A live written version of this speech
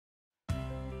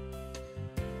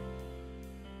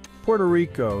Puerto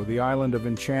Rico, the island of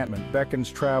enchantment,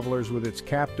 beckons travelers with its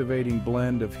captivating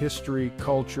blend of history,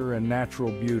 culture, and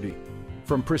natural beauty.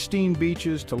 From pristine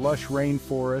beaches to lush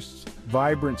rainforests,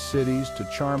 vibrant cities to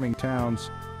charming towns,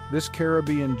 this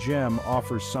Caribbean gem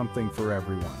offers something for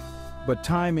everyone. But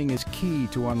timing is key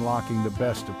to unlocking the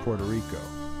best of Puerto Rico.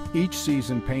 Each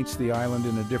season paints the island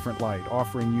in a different light,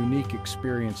 offering unique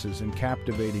experiences and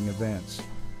captivating events.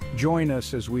 Join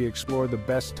us as we explore the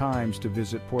best times to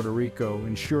visit Puerto Rico,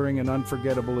 ensuring an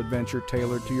unforgettable adventure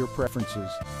tailored to your preferences.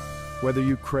 Whether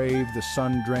you crave the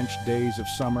sun-drenched days of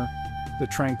summer, the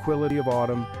tranquility of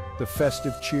autumn, the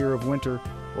festive cheer of winter,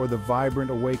 or the vibrant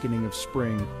awakening of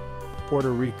spring,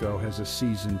 Puerto Rico has a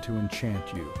season to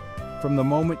enchant you. From the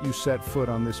moment you set foot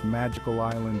on this magical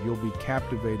island, you'll be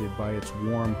captivated by its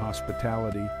warm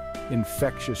hospitality,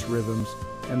 infectious rhythms,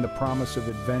 and the promise of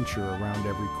adventure around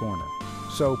every corner.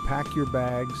 So pack your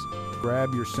bags,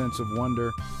 grab your sense of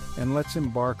wonder, and let's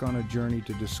embark on a journey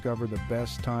to discover the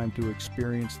best time to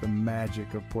experience the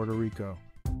magic of Puerto Rico.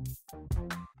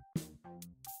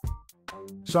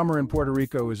 Summer in Puerto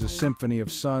Rico is a symphony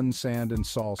of sun, sand, and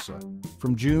salsa.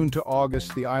 From June to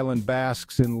August, the island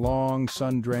basks in long,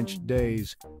 sun-drenched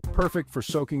days, perfect for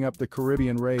soaking up the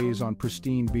Caribbean rays on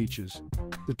pristine beaches.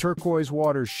 The turquoise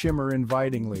waters shimmer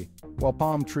invitingly, while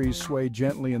palm trees sway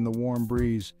gently in the warm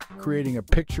breeze, creating a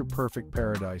picture-perfect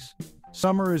paradise.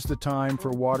 Summer is the time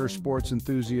for water sports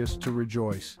enthusiasts to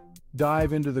rejoice.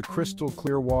 Dive into the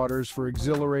crystal-clear waters for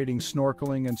exhilarating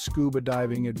snorkeling and scuba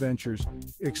diving adventures,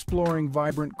 exploring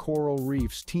vibrant coral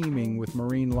reefs teeming with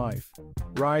marine life.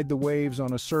 Ride the waves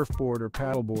on a surfboard or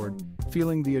paddleboard,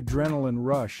 feeling the adrenaline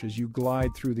rush as you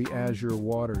glide through the azure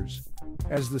waters.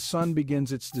 As the sun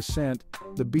begins its descent,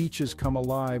 the beaches come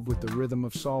alive with the rhythm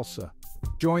of salsa.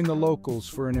 Join the locals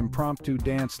for an impromptu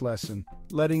dance lesson,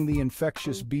 letting the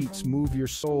infectious beats move your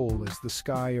soul as the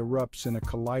sky erupts in a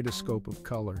kaleidoscope of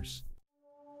colors.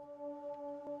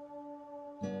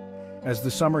 As the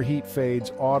summer heat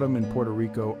fades, autumn in Puerto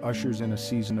Rico ushers in a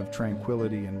season of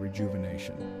tranquility and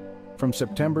rejuvenation. From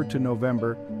September to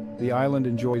November, the island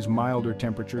enjoys milder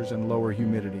temperatures and lower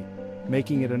humidity,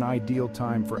 making it an ideal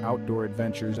time for outdoor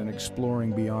adventures and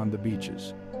exploring beyond the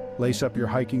beaches. Lace up your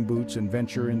hiking boots and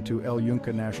venture into El Yunque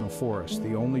National Forest,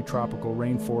 the only tropical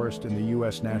rainforest in the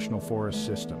U.S. National Forest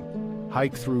System.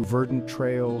 Hike through verdant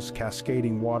trails,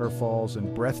 cascading waterfalls,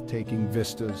 and breathtaking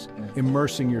vistas,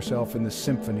 immersing yourself in the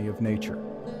symphony of nature.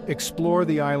 Explore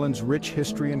the island's rich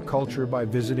history and culture by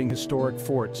visiting historic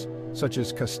forts, such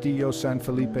as Castillo San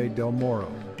Felipe del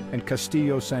Moro and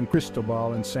Castillo San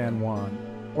Cristobal in San Juan,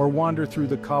 or wander through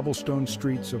the cobblestone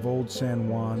streets of Old San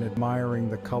Juan, admiring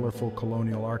the colorful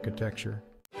colonial architecture.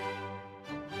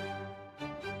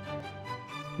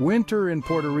 Winter in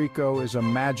Puerto Rico is a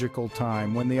magical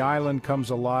time when the island comes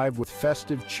alive with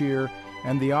festive cheer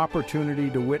and the opportunity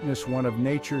to witness one of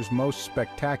nature's most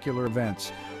spectacular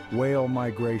events, whale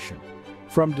migration.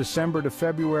 From December to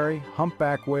February,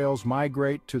 humpback whales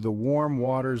migrate to the warm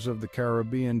waters of the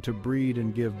Caribbean to breed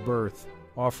and give birth,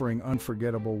 offering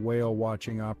unforgettable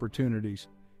whale-watching opportunities.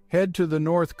 Head to the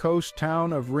north coast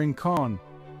town of Rican,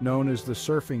 known as the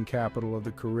surfing capital of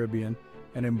the Caribbean,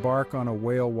 and embark on a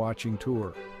whale-watching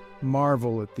tour.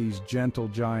 Marvel at these gentle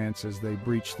giants as they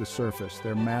breach the surface,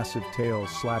 their massive tails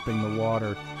slapping the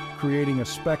water, creating a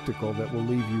spectacle that will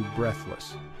leave you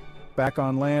breathless. Back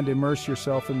on land, immerse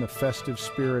yourself in the festive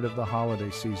spirit of the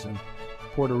holiday season.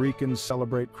 Puerto Ricans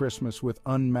celebrate Christmas with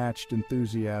unmatched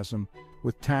enthusiasm,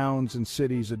 with towns and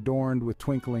cities adorned with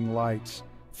twinkling lights,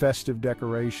 festive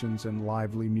decorations, and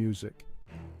lively music.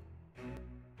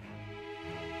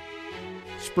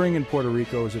 Spring in Puerto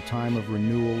Rico is a time of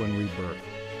renewal and rebirth,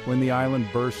 when the island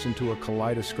bursts into a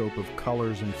kaleidoscope of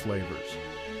colors and flavors.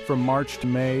 From March to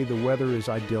May, the weather is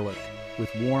idyllic,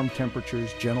 with warm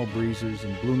temperatures, gentle breezes,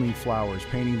 and blooming flowers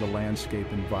painting the landscape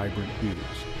in vibrant hues.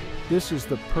 This is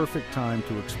the perfect time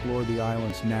to explore the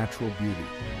island's natural beauty,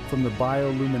 from the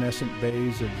bioluminescent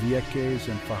bays of Vieques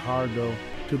and Fajardo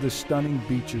to the stunning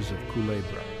beaches of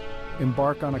Culebra.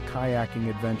 Embark on a kayaking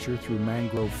adventure through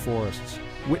mangrove forests,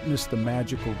 witness the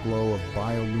magical glow of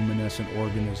bioluminescent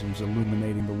organisms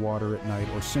illuminating the water at night,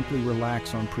 or simply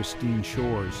relax on pristine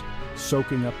shores,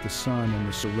 soaking up the sun and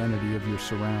the serenity of your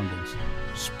surroundings.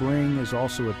 Spring is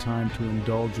also a time to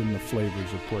indulge in the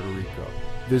flavors of Puerto Rico.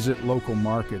 Visit local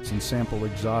markets and sample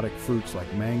exotic fruits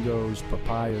like mangoes,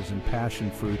 papayas, and passion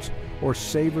fruits, or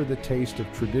savor the taste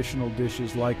of traditional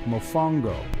dishes like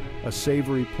mofongo, a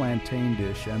savory plantain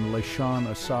dish, and lechon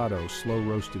asado,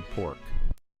 slow-roasted pork.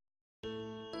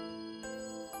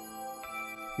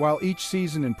 While each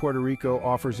season in Puerto Rico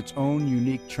offers its own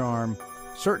unique charm,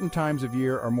 certain times of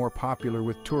year are more popular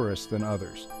with tourists than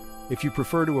others. If you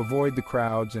prefer to avoid the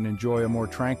crowds and enjoy a more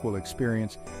tranquil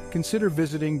experience, consider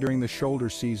visiting during the shoulder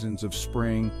seasons of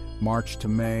spring, March to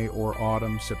May, or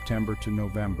autumn, September to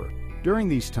November. During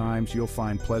these times, you'll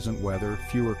find pleasant weather,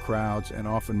 fewer crowds, and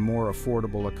often more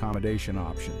affordable accommodation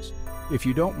options. If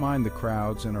you don't mind the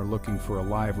crowds and are looking for a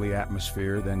lively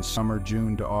atmosphere, then summer,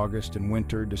 June to August, and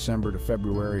winter, December to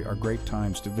February are great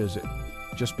times to visit.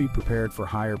 Just be prepared for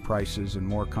higher prices and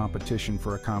more competition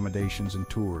for accommodations and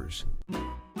tours.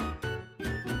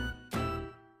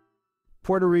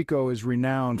 Puerto Rico is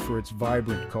renowned for its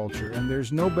vibrant culture, and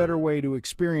there's no better way to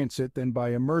experience it than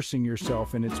by immersing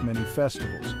yourself in its many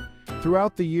festivals.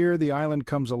 Throughout the year, the island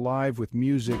comes alive with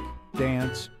music,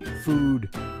 dance, food,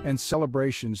 and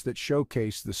celebrations that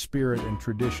showcase the spirit and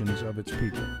traditions of its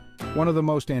people. One of the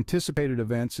most anticipated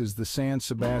events is the San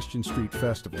Sebastian Street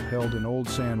Festival, held in Old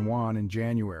San Juan in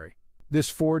January. This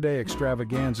four-day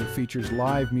extravaganza features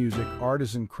live music,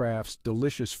 artisan crafts,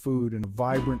 delicious food, and a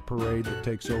vibrant parade that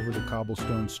takes over the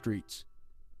cobblestone streets.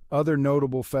 Other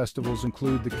notable festivals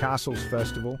include the Castles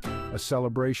Festival, a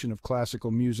celebration of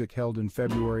classical music held in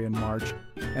February and March,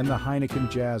 and the Heineken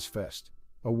Jazz Fest,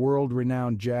 a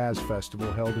world-renowned jazz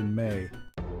festival held in May.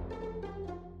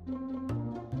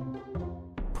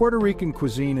 Puerto Rican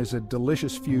cuisine is a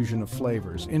delicious fusion of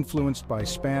flavors, influenced by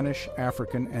Spanish,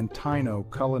 African, and Taino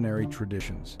culinary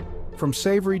traditions. From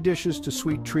savory dishes to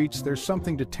sweet treats, there's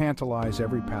something to tantalize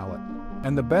every palate.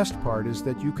 And the best part is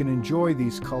that you can enjoy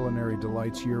these culinary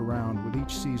delights year-round, with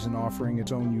each season offering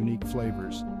its own unique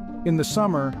flavors. In the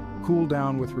summer, cool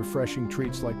down with refreshing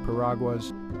treats like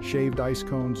piraguas, shaved ice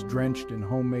cones drenched in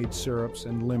homemade syrups,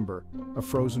 and limber, a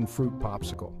frozen fruit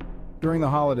popsicle. During the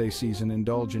holiday season,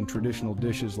 indulge in traditional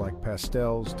dishes like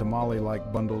pastels,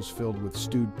 tamale-like bundles filled with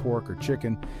stewed pork or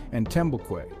chicken, and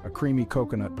tembleque, a creamy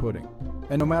coconut pudding.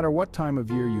 And no matter what time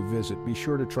of year you visit, be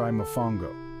sure to try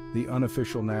mofongo, the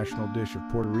unofficial national dish of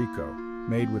Puerto Rico,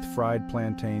 made with fried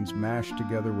plantains mashed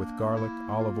together with garlic,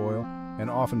 olive oil, and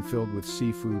often filled with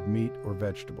seafood, meat, or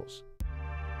vegetables.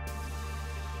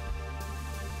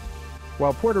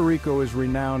 While Puerto Rico is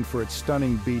renowned for its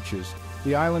stunning beaches,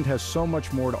 the island has so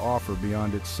much more to offer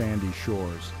beyond its sandy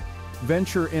shores.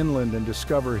 Venture inland and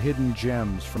discover hidden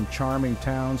gems, from charming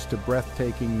towns to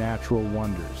breathtaking natural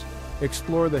wonders.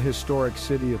 Explore the historic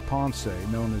city of Ponce,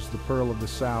 known as the Pearl of the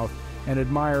South, and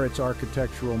admire its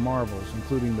architectural marvels,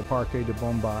 including the Parque de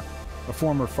Bomba, a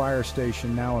former fire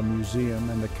station now a museum,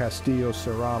 and the Castillo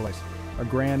Cerrales, a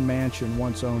grand mansion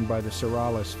once owned by the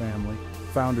Cerrales family,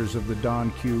 founders of the Don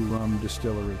Q rum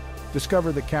distillery.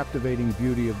 Discover the captivating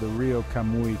beauty of the Rio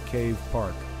Camuy Cave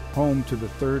Park, home to the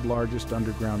third largest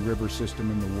underground river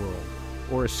system in the world.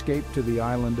 Or escape to the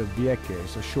island of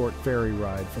Vieques, a short ferry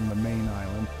ride from the main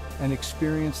island, and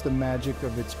experience the magic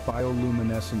of its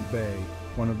bioluminescent bay,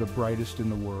 one of the brightest in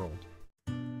the world.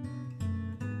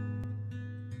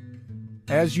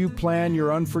 As you plan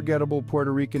your unforgettable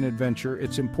Puerto Rican adventure,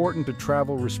 it's important to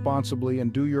travel responsibly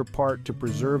and do your part to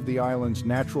preserve the island's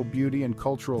natural beauty and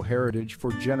cultural heritage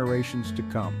for generations to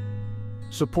come.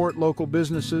 Support local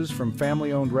businesses, from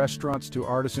family-owned restaurants to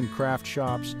artisan craft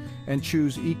shops, and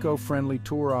choose eco-friendly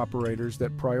tour operators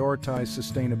that prioritize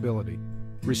sustainability.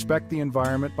 Respect the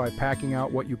environment by packing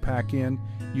out what you pack in,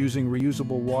 using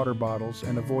reusable water bottles,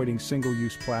 and avoiding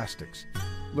single-use plastics.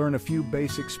 Learn a few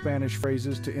basic Spanish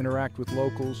phrases to interact with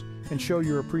locals and show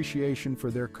your appreciation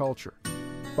for their culture.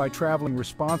 By traveling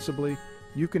responsibly,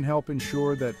 you can help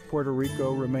ensure that Puerto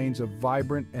Rico remains a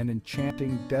vibrant and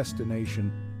enchanting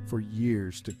destination for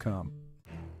years to come.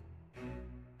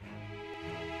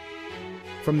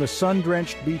 From the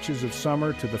sun-drenched beaches of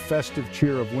summer to the festive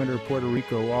cheer of winter, Puerto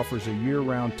Rico offers a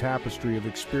year-round tapestry of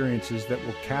experiences that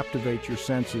will captivate your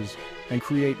senses and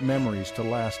create memories to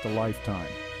last a lifetime.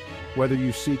 Whether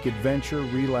you seek adventure,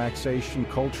 relaxation,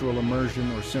 cultural immersion,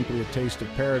 or simply a taste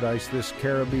of paradise, this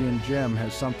Caribbean gem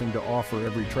has something to offer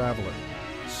every traveler.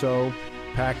 So,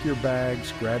 pack your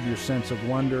bags, grab your sense of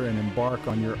wonder, and embark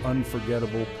on your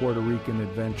unforgettable Puerto Rican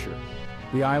adventure.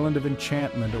 The island of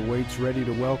Enchantment awaits, ready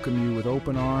to welcome you with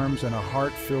open arms and a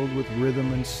heart filled with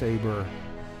rhythm and savor.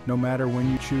 No matter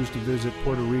when you choose to visit,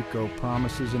 Puerto Rico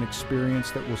promises an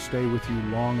experience that will stay with you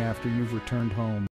long after you've returned home.